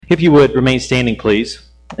If you would, remain standing, please,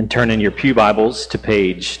 and turn in your pew Bibles to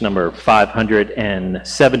page number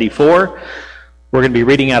 574. We're going to be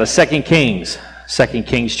reading out of 2 Kings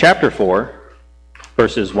chapter 4,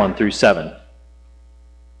 verses 1 through 7.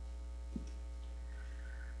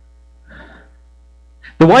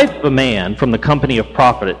 The wife of a man from the company of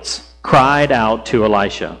prophets cried out to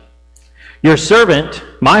Elisha, "Your servant,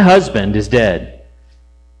 my husband, is dead.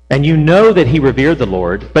 And you know that he revered the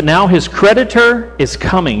Lord, but now his creditor is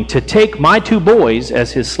coming to take my 2 boys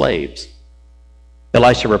as his slaves."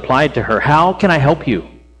 Elisha replied to her, "How can I help you?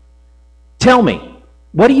 Tell me,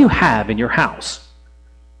 what do you have in your house?"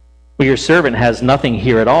 "Well, your servant has nothing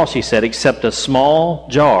here at all," she said, "except a small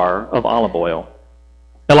jar of olive oil."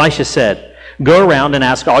 Elisha said, "Go around and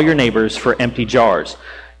ask all your neighbors for empty jars.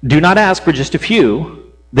 Do not ask for just a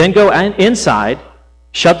few. Then go inside,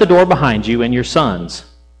 shut the door behind you and your sons.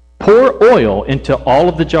 Pour oil into all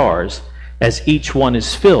of the jars. As each one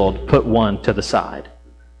is filled, put one to the side."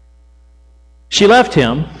 She left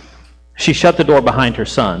him. She shut the door behind her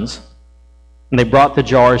sons, and they brought the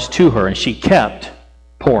jars to her, and she kept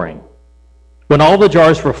pouring. When all the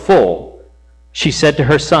jars were full, she said to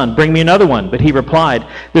her son, "Bring me another one." But he replied,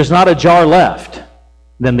 "There's not a jar left."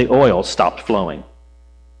 Then the oil stopped flowing.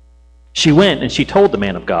 She went and she told the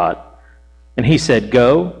man of God, and he said,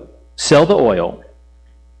 "Go, sell the oil,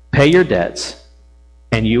 pay your debts,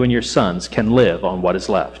 and you and your sons can live on what is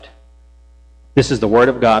left." This is the word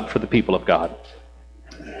of God for the people of God.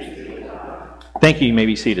 Thank you. You may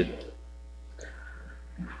be seated.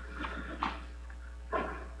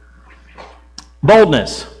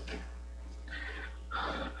 Boldness.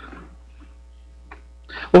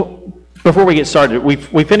 Well, before we get started,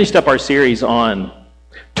 we finished up our series on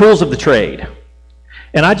tools of the trade.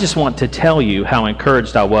 And I just want to tell you how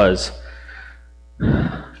encouraged I was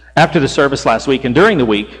after the service last week and during the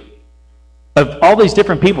week of all these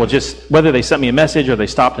different people, just whether they sent me a message or they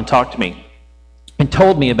stopped and talked to me and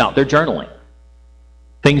told me about their journaling,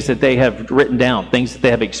 things that they have written down, things that they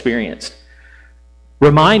have experienced.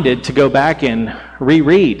 Reminded to go back and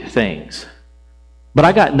reread things. But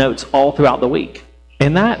I got notes all throughout the week.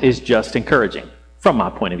 And that is just encouraging from my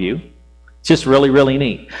point of view. It's just really, really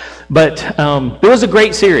neat. But there was a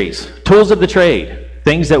great series, Tools of the Trade,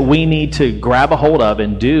 things that we need to grab a hold of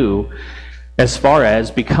and do as far as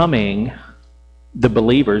becoming the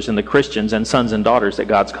believers and the Christians and sons and daughters that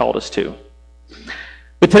God's called us to.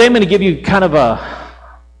 But today I'm going to give you kind of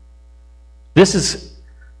this is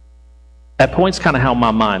at points kind of how my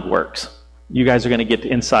mind works. You guys are going to get the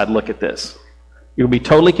inside look at this. You'll be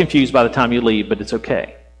totally confused by the time you leave, but it's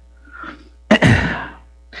okay.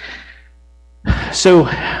 So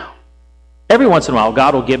every once in a while,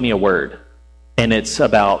 God will give me a word, and it's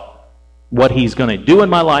about what he's going to do in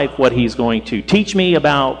my life, what he's going to teach me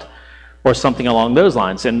about, or something along those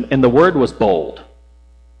lines. And the word was bold.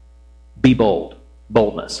 Be bold.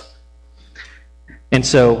 Boldness. And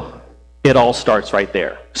so it all starts right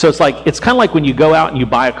there. So it's kind of like when you go out and you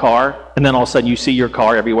buy a car, and then all of a sudden you see your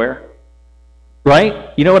car everywhere. Right?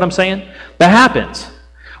 You know what I'm saying? That happens.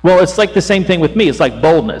 Well, it's like the same thing with me. It's like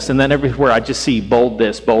boldness. And then everywhere I just see bold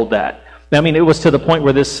this, bold that. I mean, it was to the point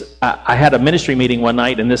where I had a ministry meeting one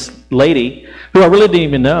night, and this lady, who I really didn't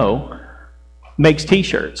even know, makes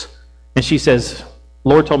T-shirts. And she says,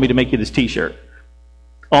 "Lord told me to make you this T-shirt."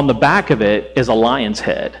 On the back of it is a lion's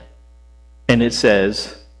head. And it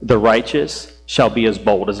says, "The righteous shall be as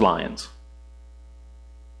bold as lions."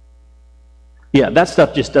 Yeah, that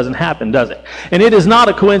stuff just doesn't happen, does it? And it is not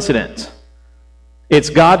a coincidence. It's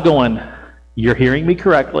God going, "You're hearing me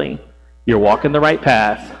correctly. You're walking the right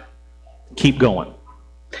path. Keep going."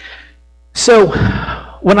 So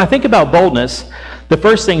when I think about boldness, the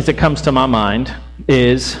first things that comes to my mind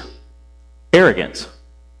is arrogance.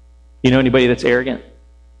 You know anybody that's arrogant?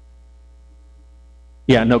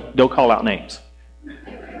 Yeah, no, don't call out names.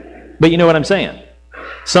 But you know what I'm saying.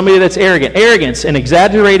 Somebody that's arrogant. Arrogance, an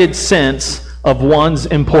exaggerated sense of one's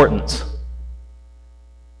importance.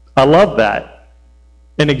 I love that.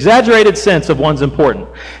 An exaggerated sense of one's importance.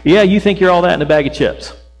 Yeah, you think you're all that in a bag of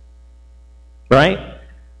chips. Right?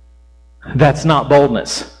 That's not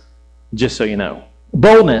boldness, just so you know.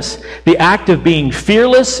 Boldness, the act of being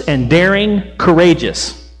fearless and daring,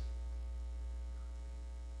 courageous.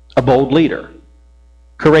 A bold leader.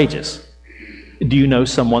 Courageous. Do you know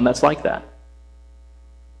someone that's like that?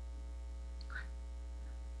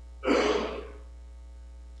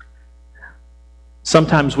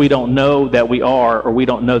 Sometimes we don't know that we are, or we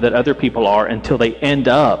don't know that other people are until they end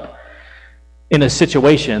up in a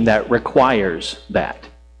situation that requires that.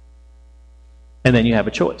 And then you have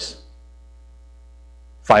a choice.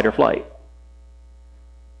 Fight or flight.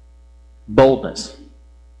 Boldness.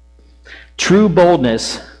 True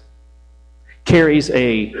boldness carries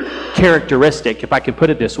a characteristic, if I could put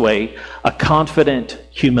it this way, a confident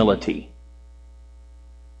humility.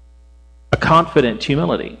 A confident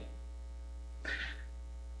humility.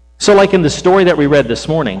 So like in the story that we read this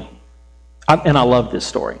morning, and I love this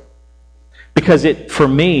story, because for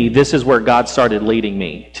me, this is where God started leading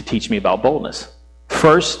me to teach me about boldness.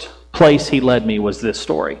 First place he led me was this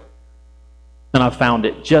story. And I found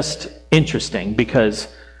it just interesting because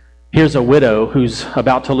here's a widow who's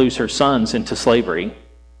about to lose her sons into slavery.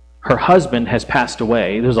 Her husband has passed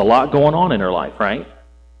away. There's a lot going on in her life, right?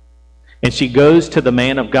 And she goes to the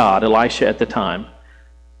man of God, Elisha at the time,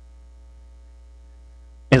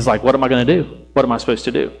 and is like, what am I going to do? What am I supposed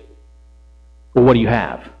to do? Well, what do you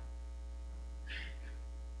have?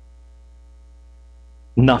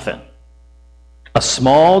 Nothing. A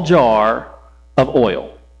small jar of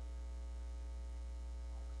oil.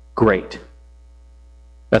 Great.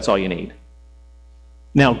 That's all you need.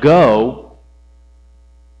 Now go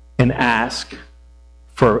and ask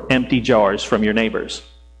for empty jars from your neighbors.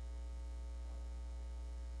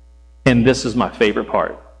 And this is my favorite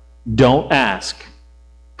part. Don't ask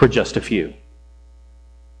for just a few.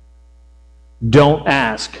 Don't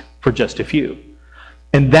ask for just a few.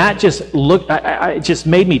 And that just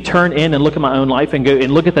made me turn in and look at my own life and go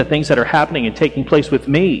and look at the things that are happening and taking place with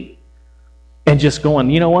me. And just going,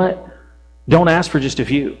 you know what? Don't ask for just a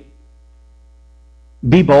few.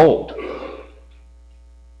 Be bold.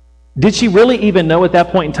 Did she really even know at that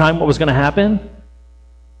point in time what was going to happen?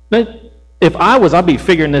 But if I was, I'd be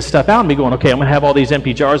figuring this stuff out and be going, okay, I'm going to have all these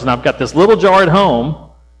empty jars and I've got this little jar at home,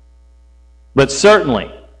 but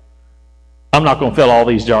certainly I'm not going to fill all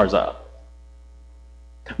these jars up.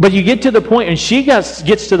 But you get to the point, and she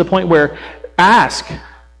gets to the point where ask.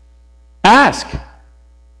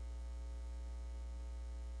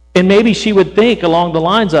 And maybe she would think along the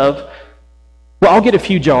lines of, well, I'll get a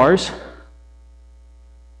few jars.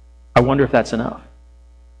 I wonder if that's enough.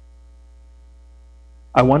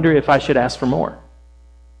 I wonder if I should ask for more.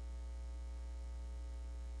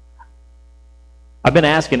 I've been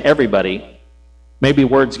asking everybody, maybe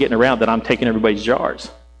word's getting around that I'm taking everybody's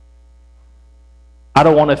jars. I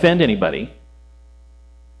don't want to offend anybody.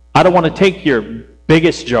 I don't want to take your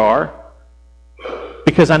biggest jar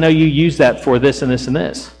because I know you use that for this and this and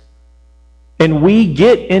this. And we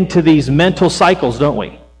get into these mental cycles, don't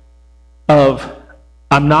we? Of,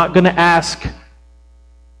 I'm not going to ask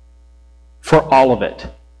for all of it.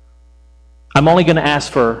 I'm only going to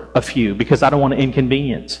ask for a few because I don't want to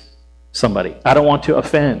inconvenience somebody. I don't want to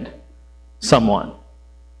offend someone.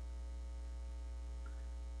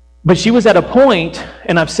 But she was at a point,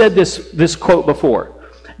 and I've said this quote before,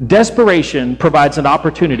 desperation provides an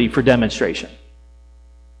opportunity for demonstration.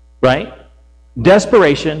 Right?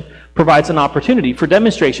 Desperation provides an opportunity for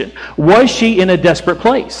demonstration. Was she in a desperate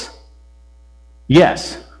place?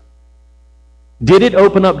 Yes. Did it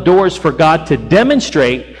open up doors for God to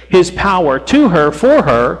demonstrate his power to her, for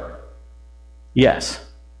her? Yes.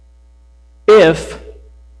 If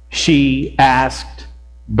she asked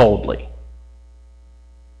boldly.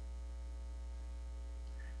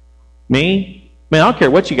 Me? Man, I don't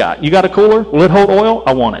care what you got. You got a cooler? Will it hold oil?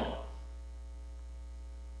 I want it.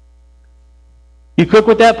 You cook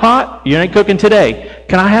with that pot? You ain't cooking today.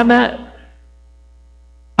 Can I have that?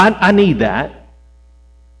 I need that.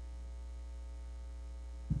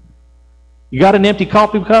 You got an empty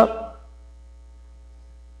coffee cup?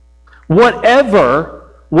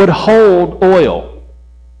 Whatever would hold oil.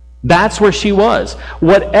 That's where she was.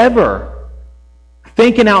 Whatever.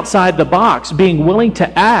 Thinking outside the box, being willing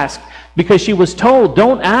to ask, because she was told,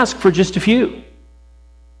 don't ask for just a few.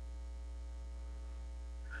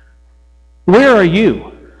 Where are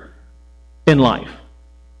you in life?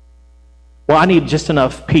 Well, I need just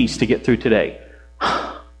enough peace to get through today.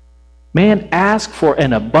 Man, ask for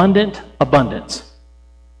an abundance.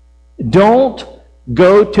 Don't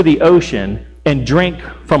go to the ocean and drink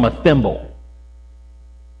from a thimble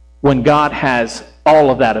when God has all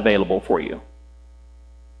of that available for you.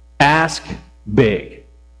 Ask big.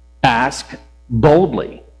 Ask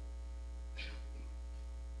boldly.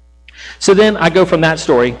 So then I go from that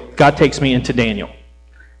story, God takes me into Daniel.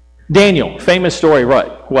 Daniel, famous story,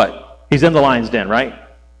 what? He's in the lion's den, right?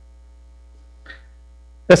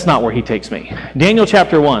 That's not where he takes me. Daniel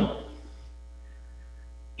chapter 1.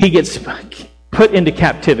 He gets put into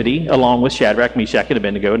captivity along with Shadrach, Meshach, and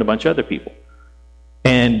Abednego and a bunch of other people.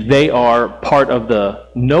 And they are part of the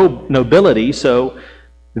nobility, so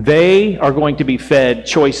they are going to be fed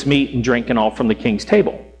choice meat and drink and all from the king's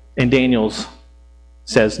table. And Daniel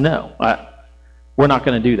says, no, we're not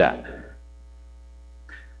going to do that.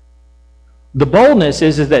 The boldness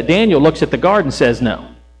is that Daniel looks at the guard and says,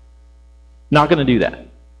 no, not going to do that.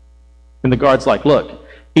 And the guard's like, look,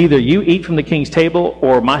 either you eat from the king's table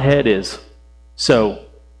or my head is. So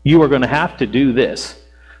you are going to have to do this.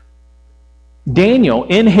 Daniel,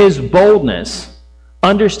 in his boldness,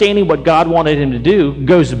 understanding what God wanted him to do,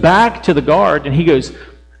 goes back to the guard and he goes,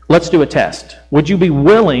 let's do a test. Would you be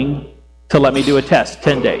willing to let me do a test?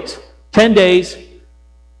 10 days. 10 days,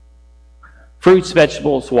 fruits,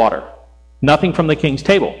 vegetables, water. Nothing from the king's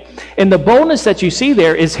table. And the boldness that you see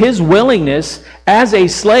there is his willingness as a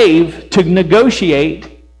slave to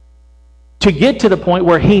negotiate to get to the point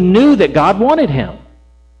where he knew that God wanted him.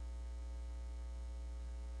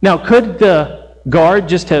 Now, could the guard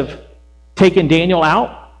just have taken Daniel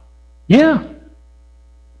out? Yeah.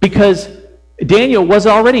 Because Daniel was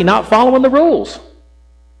already not following the rules.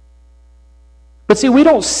 But see, we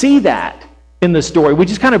don't see that in the story. We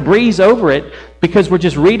just kind of breeze over it because we're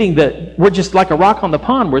just reading we're just like a rock on the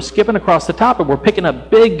pond. We're skipping across the top and we're picking up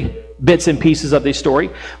big bits and pieces of this story.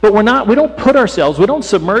 But we don't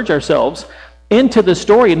submerge ourselves into the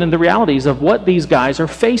story and in the realities of what these guys are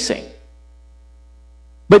facing.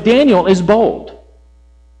 But Daniel is bold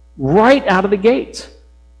right out of the gates.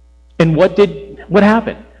 And what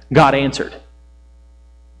happened? God answered.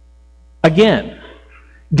 Again,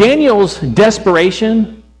 Daniel's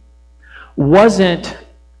desperation wasn't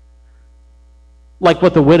like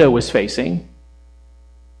what the widow was facing.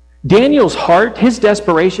 Daniel's heart, his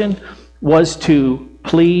desperation, was to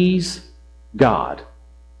please God.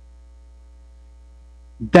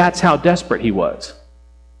 That's how desperate he was.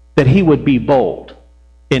 That he would be bold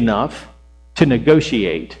enough to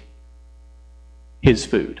negotiate his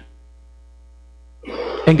food.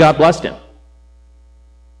 And God blessed him.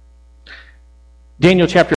 Daniel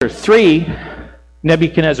chapter 3,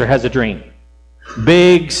 Nebuchadnezzar has a dream.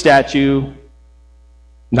 Big statue,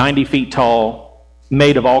 90 feet tall,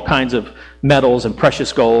 made of all kinds of metals and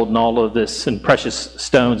precious gold and all of this, and precious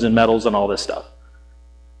stones and metals and all this stuff.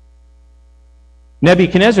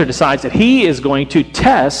 Nebuchadnezzar decides that he is going to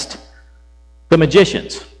test the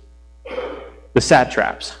magicians, the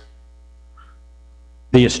satraps,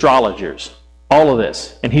 the astrologers, all of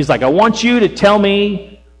this. And he's like, I want you to tell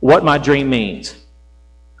me what my dream means.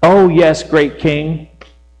 Oh, yes, great king.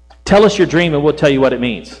 Tell us your dream and we'll tell you what it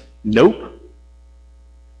means. Nope.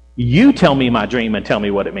 You tell me my dream and tell me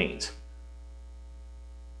what it means.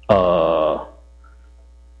 Uh-oh.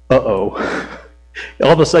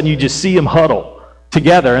 All of a sudden you just see them huddle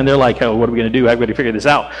together and they're like, oh, what are we going to do? How are we going to figure this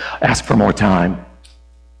out? Ask for more time.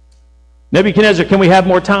 Nebuchadnezzar, can we have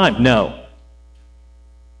more time? No.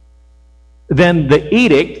 Then the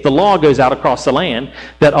edict, the law goes out across the land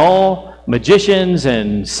that all magicians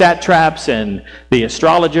and satraps and the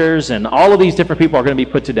astrologers and all of these different people are going to be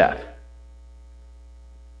put to death.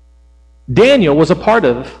 Daniel was a part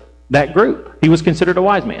of that group. He was considered a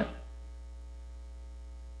wise man.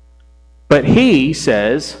 But he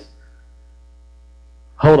says,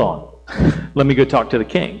 hold on, let me go talk to the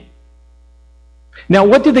king. Now,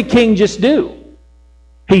 what did the king just do?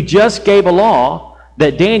 He just gave a law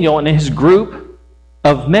that Daniel and his group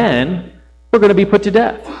of men were going to be put to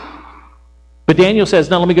death. But Daniel says,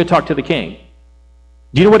 no, let me go talk to the king.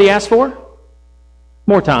 Do you know what he asked for?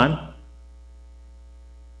 More time.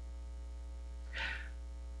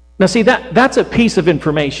 Now see, that's a piece of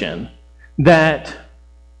information that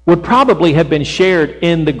would probably have been shared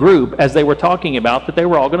in the group as they were talking about that they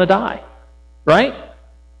were all going to die. Right?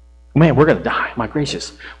 Man, we're going to die. My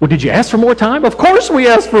gracious. Well, did you ask for more time? Of course we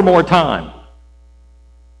asked for more time.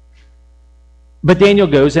 But Daniel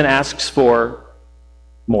goes and asks for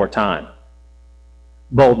more time.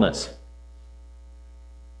 Boldness.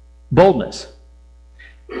 Boldness.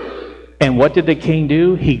 And what did the king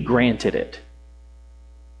do? He granted it.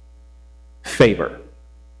 Favor.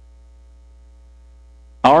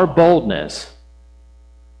 Our boldness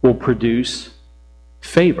will produce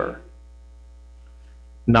favor,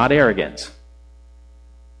 not arrogance.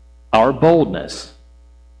 Our boldness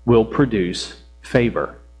will produce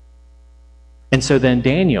favor. And so then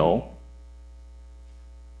Daniel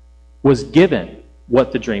was given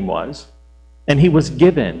what the dream was, and he was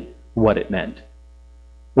given what it meant,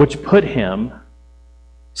 which put him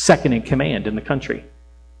second in command in the country,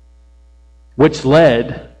 which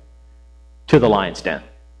led to the lion's den.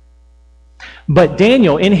 But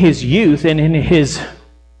Daniel, in his youth and in his,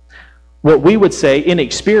 what we would say,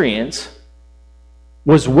 inexperience,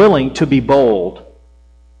 was willing to be bold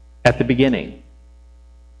at the beginning.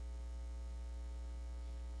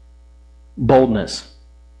 Boldness.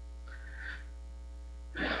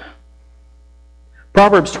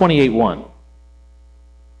 Proverbs 28:1.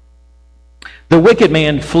 The wicked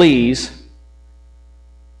man flees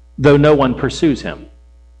though no one pursues him.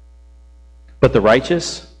 But the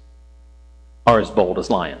righteous are as bold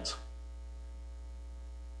as lions.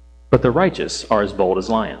 But the righteous are as bold as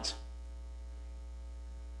lions.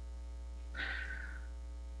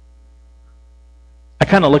 I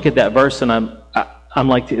kind of look at that verse and I'm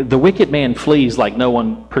like, the wicked man flees like no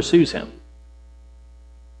one pursues him.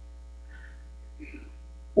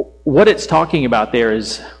 What it's talking about there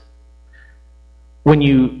is when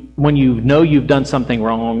you know you've done something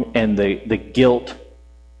wrong and the guilt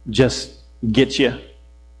just gets you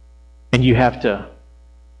and you have to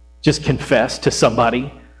just confess to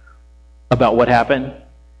somebody about what happened.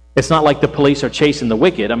 It's not like the police are chasing the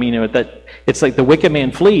wicked. I mean, it's like the wicked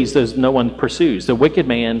man flees, there's no one pursues. The wicked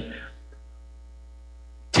man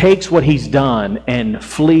takes what he's done and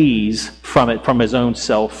flees from it, from his own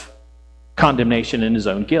self-condemnation and his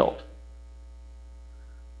own guilt.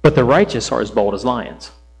 But the righteous are as bold as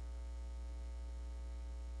lions.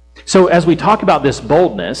 So as we talk about this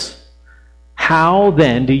boldness, how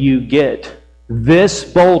then do you get this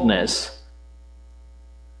boldness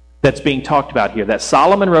that's being talked about here, that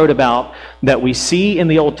Solomon wrote about, that we see in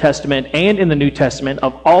the Old Testament and in the New Testament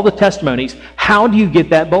of all the testimonies? How do you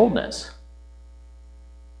get that boldness?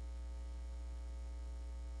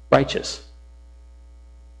 Righteousness.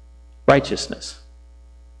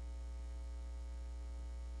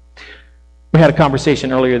 We had a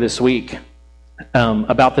conversation earlier this week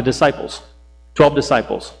about the disciples, 12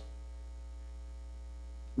 disciples.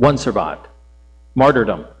 One survived.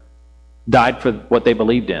 Martyrdom. Died for what they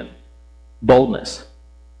believed in. Boldness.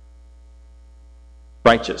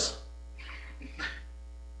 Righteous.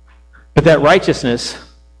 But that righteousness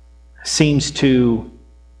seems to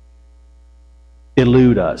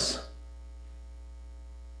elude us.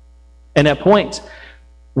 And at points,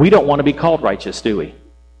 we don't want to be called righteous, do we?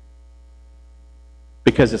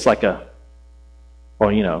 Because it's like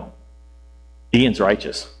Ian's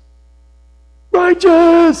righteous.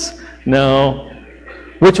 Righteous! No.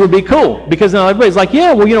 Which would be cool, because now everybody's like,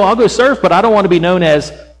 yeah, well, I'll go surf, but I don't want to be known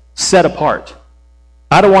as set apart.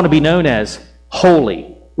 I don't want to be known as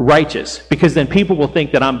holy, righteous, because then people will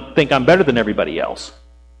think that I'm better than everybody else.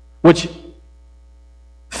 Which,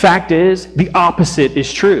 fact is, the opposite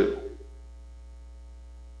is true.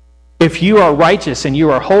 If you are righteous and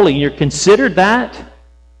you are holy and you're considered that,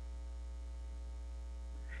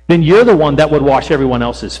 then you're the one that would wash everyone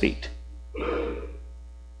else's feet.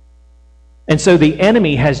 And so the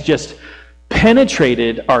enemy has just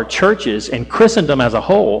penetrated our churches and Christendom as a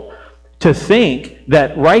whole to think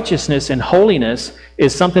that righteousness and holiness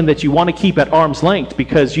is something that you want to keep at arm's length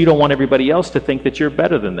because you don't want everybody else to think that you're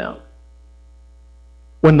better than them.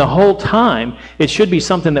 When the whole time, it should be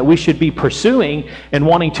something that we should be pursuing and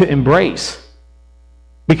wanting to embrace.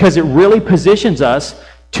 Because it really positions us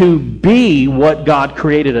to be what God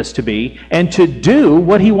created us to be and to do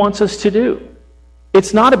what He wants us to do.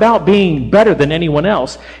 It's not about being better than anyone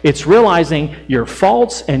else. It's realizing your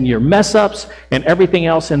faults and your mess-ups and everything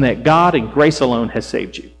else, and that God and grace alone has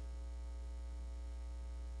saved you.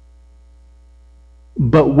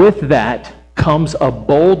 But with that comes a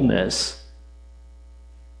boldness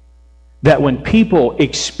that when people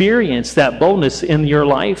experience that boldness in your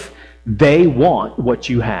life, they want what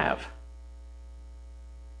you have.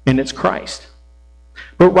 And it's Christ.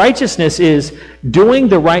 But righteousness is doing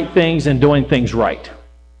the right things and doing things right.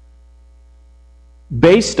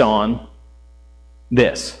 Based on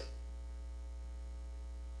this.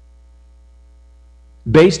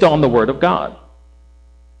 Based on the Word of God.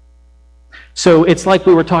 So it's like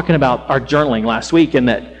we were talking about our journaling last week, in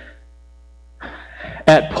that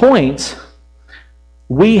at points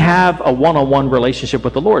we have a one-on-one relationship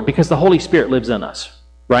with the Lord because the Holy Spirit lives in us,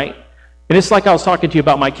 right? And it's like I was talking to you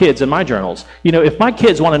about my kids and my journals. If my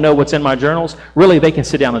kids want to know what's in my journals, really they can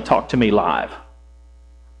sit down and talk to me live.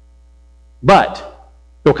 But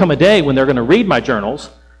there'll come a day when they're going to read my journals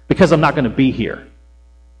because I'm not going to be here.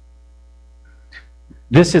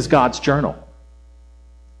 This is God's journal.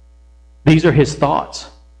 These are His thoughts.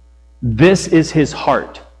 This is His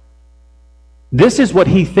heart. This is what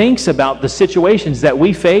He thinks about the situations that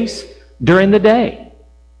we face during the day.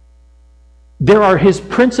 There are His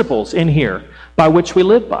principles in here by which we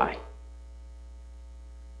live by.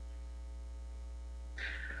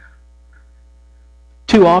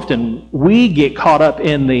 Too often, we get caught up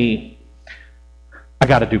in the, I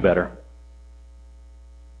got to do better.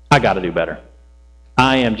 I got to do better.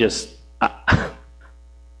 I am just,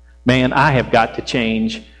 man, I have got to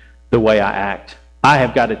change the way I act. I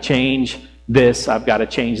have got to change this. I've got to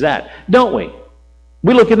change that. Don't we?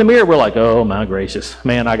 We look in the mirror, we're like, oh my gracious,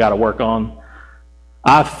 man, I got to work on.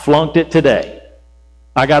 I flunked it today.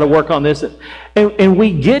 I got to work on this. And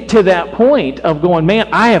we get to that point of going, man,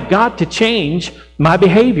 I have got to change my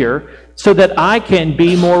behavior so that I can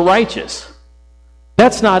be more righteous.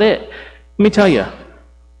 That's not it. Let me tell you.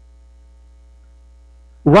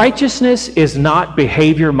 Righteousness is not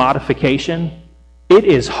behavior modification. It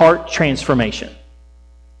is heart transformation.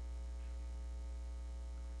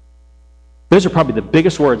 Those are probably the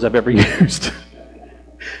biggest words I've ever used.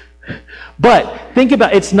 But think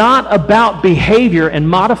about it. It's not about behavior and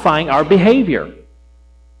modifying our behavior.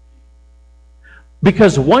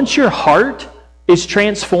 Because once your heart is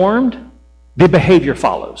transformed, the behavior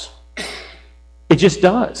follows. It just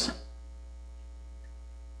does.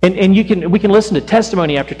 And we can listen to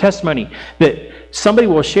testimony after testimony that somebody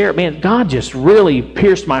will share, man, God just really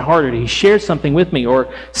pierced my heart, or He shared something with me,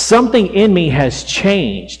 or something in me has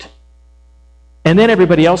changed. And then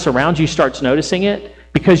everybody else around you starts noticing it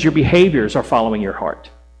because your behaviors are following your heart.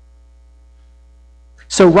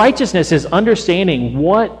 So righteousness is understanding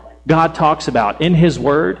what God talks about in His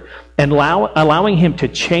Word and allowing Him to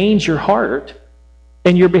change your heart,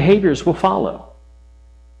 and your behaviors will follow.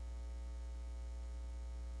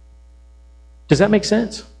 Does that make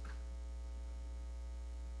sense?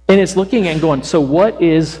 And it's looking and going, so what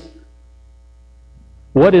is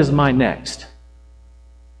my next?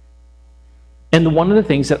 And one of the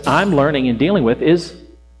things that I'm learning and dealing with is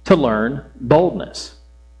to learn boldness.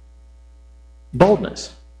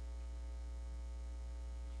 Boldness.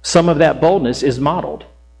 Some of that boldness is modeled.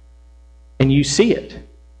 And you see it.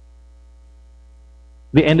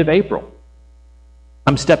 The end of April.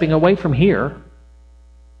 I'm stepping away from here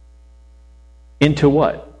into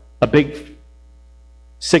what? A big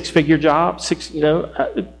six-figure job?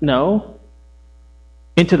 No.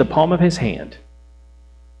 Into the palm of His hand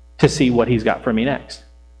to see what He's got for me next.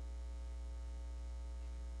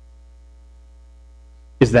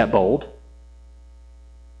 Is that bold?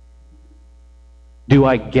 Do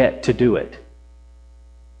I get to do it?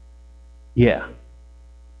 Yeah,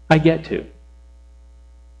 I get to.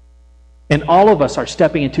 And all of us are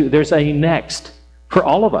stepping into, there's a next for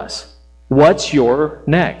all of us. What's your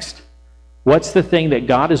next? What's the thing that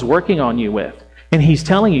God is working on you with? And He's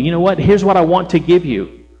telling you, you know what? Here's what I want to give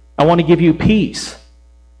you. I want to give you peace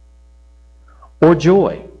or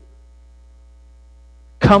joy,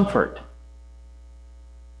 comfort,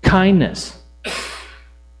 kindness.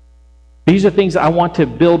 These are things I want to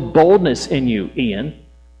build boldness in you, Ian.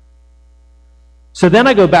 So then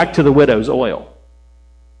I go back to the widow's oil.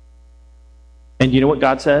 And you know what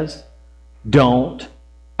God says? Don't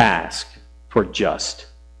ask for just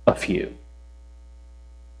a few.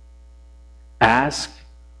 Ask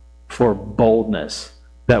for boldness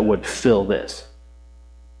that would fill this.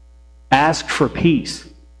 Ask for peace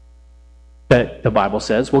that the Bible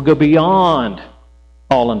says will go beyond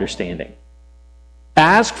all understanding.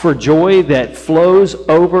 Ask for joy that flows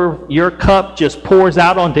over your cup, just pours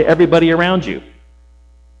out onto everybody around you.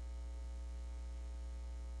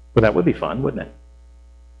 Well, that would be fun, wouldn't it?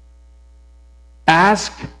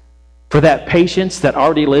 Ask for that patience that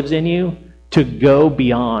already lives in you to go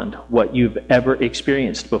beyond what you've ever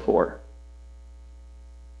experienced before.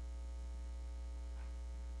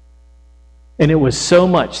 And it was so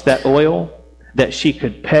much, that oil, that she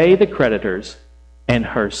could pay the creditors, and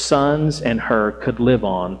her sons and her could live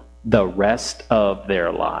on the rest of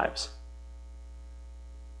their lives.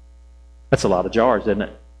 That's a lot of jars, isn't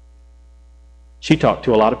it? She talked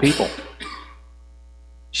to a lot of people.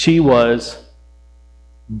 She was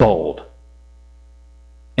bold.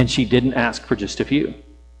 And she didn't ask for just a few.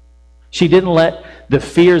 She didn't let the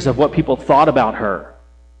fears of what people thought about her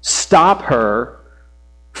stop her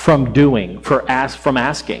from doing, from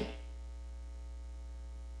asking.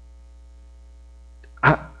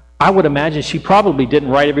 I would imagine she probably didn't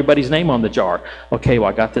write everybody's name on the jar. Okay, well,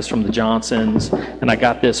 I got this from the Johnsons, and I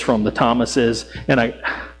got this from the Thomases, and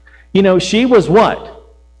she was what?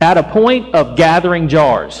 At a point of gathering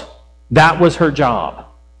jars. That was her job.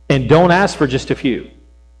 And don't ask for just a few.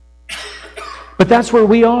 But that's where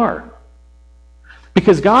we are.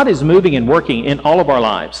 Because God is moving and working in all of our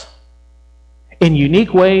lives. In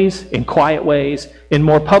unique ways, in quiet ways, in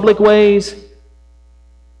more public ways.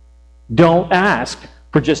 Don't ask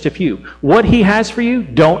for just a few. What He has for you,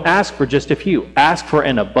 don't ask for just a few. Ask for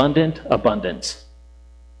an abundant abundance.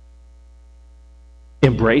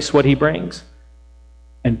 Embrace what He brings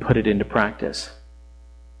and put it into practice.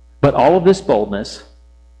 But all of this boldness,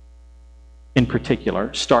 in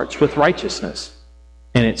particular, starts with righteousness,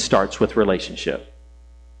 and it starts with relationship.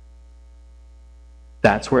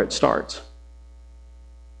 That's where it starts.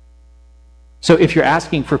 So if you're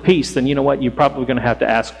asking for peace, then you know what? You're probably going to have to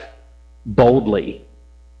ask boldly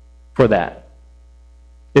for that.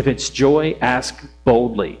 If it's joy, ask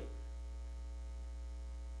boldly.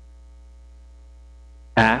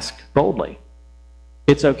 Ask boldly.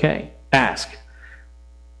 It's okay. Ask.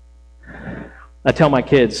 I tell my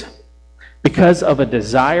kids, because of a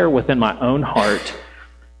desire within my own heart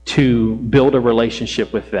to build a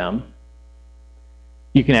relationship with them,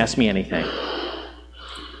 you can ask me anything.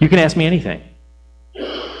 You can ask me anything.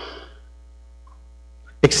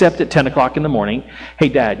 Except at 10 o'clock in the morning, hey,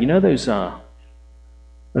 Dad, you know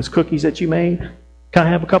those cookies that you made? Can I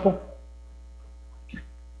have a couple?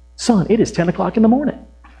 Son, it is 10 o'clock in the morning.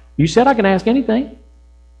 You said I can ask anything.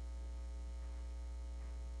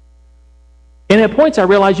 And at points I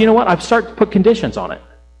realize, you know what? I've started to put conditions on it.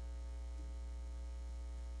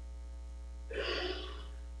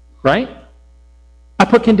 Right? I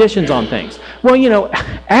put conditions on things. Well,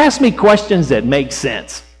 ask me questions that make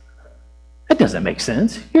sense. That doesn't make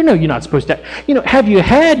sense. You're not supposed to. Have you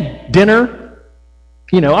had dinner?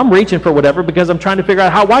 I'm reaching for whatever because I'm trying to figure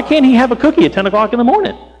out why can't he have a cookie at 10 o'clock in the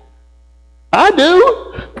morning? I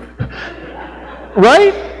do.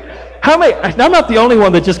 Right? I'm not the only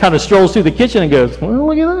one that just kind of strolls through the kitchen and goes, well,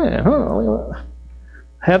 look at that. Huh?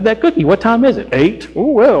 Have that cookie. What time is it? 8?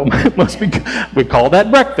 Oh, well, it must be. We call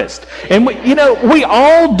that breakfast. And, we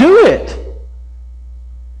all do it.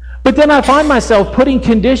 But then I find myself putting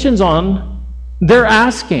conditions on their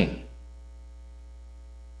asking.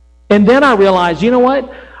 And then I realize, you know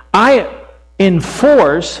what? I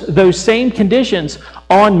enforce those same conditions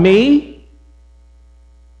on me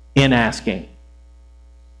in asking.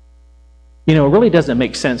 It really doesn't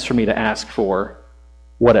make sense for me to ask for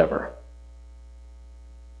whatever.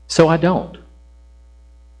 So I don't.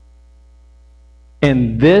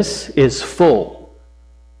 And this is full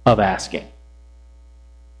of asking.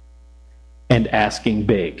 And asking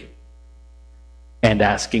big. And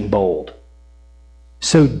asking bold.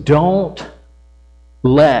 So don't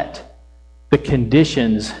let the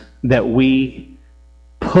conditions that we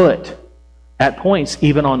put at points,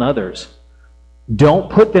 even on others,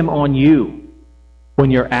 don't put them on you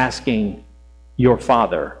when you're asking your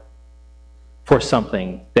Father for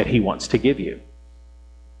something that He wants to give you.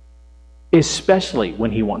 Especially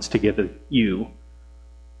when He wants to give you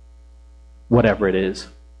whatever it is.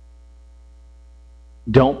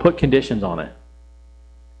 Don't put conditions on it.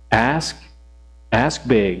 Ask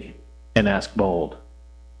big, and ask bold.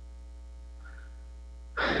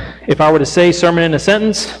 If I were to say sermon in a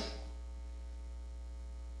sentence,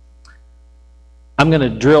 I'm going to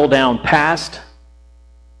drill down past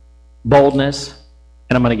boldness,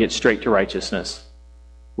 and I'm going to get straight to righteousness.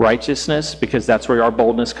 Righteousness, because that's where our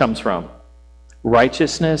boldness comes from.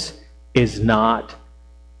 Righteousness is not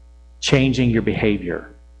changing your behavior.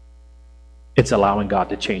 It's allowing God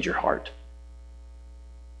to change your heart.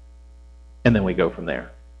 And then we go from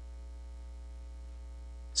there.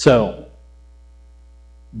 So,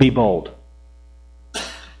 be bold.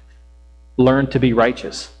 Learn to be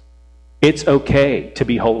righteous. It's okay to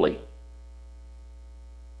be holy.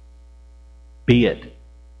 Be it.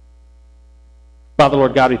 Father,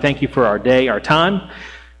 Lord God, we thank you for our day, our time.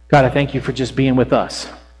 God, I thank you for just being with us.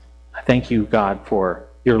 I thank you, God, for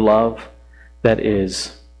your love that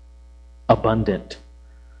is abundant,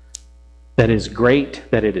 that is great,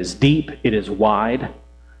 that it is deep, it is wide,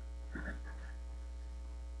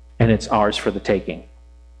 and it's ours for the taking.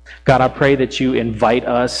 God, I pray that you invite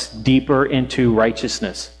us deeper into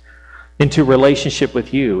righteousness, into relationship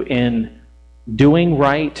with you, in doing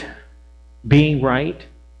right, being right,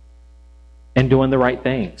 and doing the right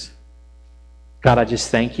things. God, I just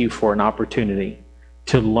thank you for an opportunity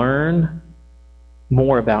to learn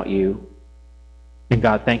more about you. And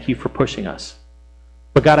God, thank you for pushing us.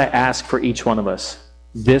 But God, I ask for each one of us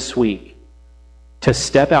this week to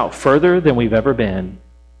step out further than we've ever been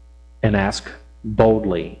and ask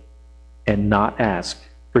boldly and not ask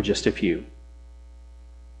for just a few.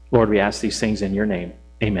 Lord, we ask these things in your name.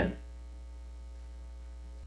 Amen.